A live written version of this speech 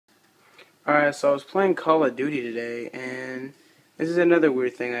Alright, so I was playing Call of Duty today, and this is another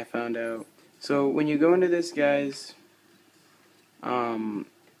weird thing I found out. So when you go into this guy's um,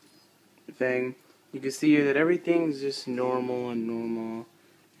 thing, you can see here that everything's just normal and normal,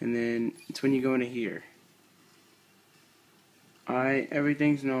 and then it's when you go into here. Alright,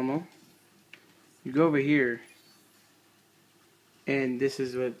 everything's normal. You go over here, and this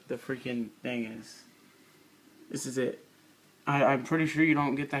is what the freaking thing is. This is it. I'm pretty sure you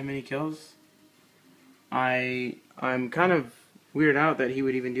don't get that many kills. I'm kind of weirded out that he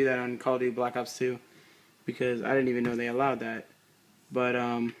would even do that on Call of Duty Black Ops 2 because I didn't even know they allowed that. But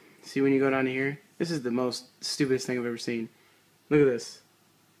see when you go down here, this is the most stupidest thing I've ever seen. Look at this.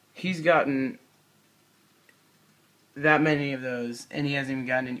 He's gotten that many of those, and he hasn't even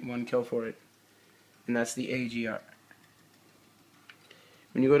gotten one kill for it. And that's the AGR.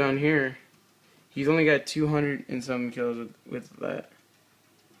 When you go down here, he's only got 200 and some kills with that.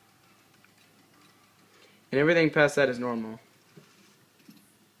 And everything past that is normal.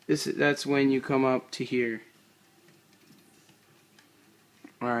 That's when you come up to here.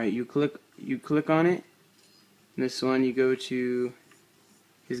 Alright, you click on it. And this one you go to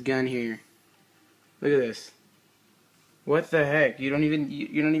his gun here. Look at this. What the heck? You're not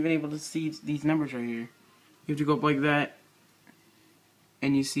even able to see these numbers right here. You have to go up like that,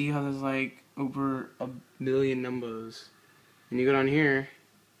 and you see how there's like over 1 million numbers. And you go down here.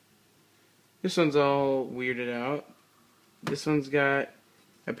 This one's all weirded out. This one's got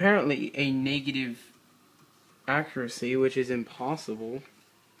apparently a negative accuracy, which is impossible.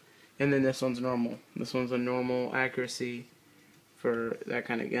 And then this one's normal. This one's a normal accuracy for that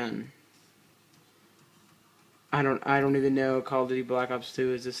kind of gun. I don't even know. Call of Duty Black Ops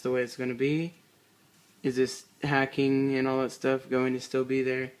 2, is this the way it's going to be? Is this hacking and all that stuff going to still be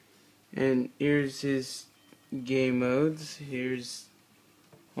there? And here's his game modes. Here's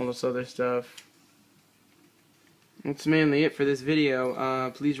all this other stuff. That's mainly it for this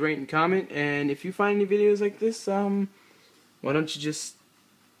video. Please rate and comment, and if you find any videos like this, why don't you just,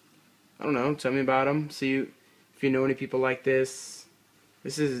 I don't know, tell me about them. See if you know any people like this.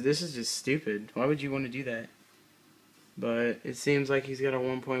 This is just stupid. Why would you want to do that? But it seems like he's got a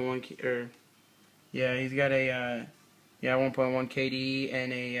 1.1 or yeah, he's got a 1.1 KD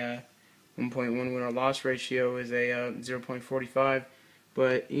and a 1.1 win or loss ratio is a 0.45.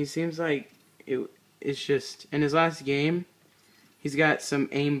 But he seems like it's just in his last game, he's got some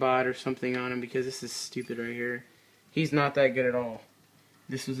aimbot or something on him because this is stupid right here. He's not that good at all.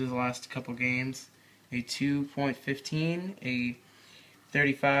 This was his last couple games. A 2.15, a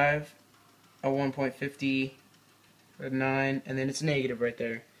 35, a 1.50, a 9, and then it's negative right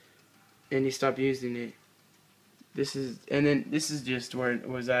there. And he stopped using it. This is just where it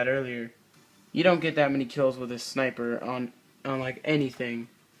was at earlier. You don't get that many kills with a sniper on like anything.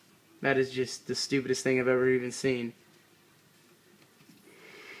 That is just the stupidest thing I've ever even seen.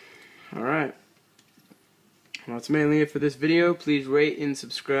 Alright. Well, that's mainly it for this video. Please rate and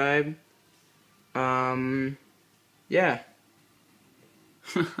subscribe. Yeah.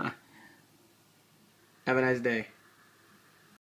 Have a nice day.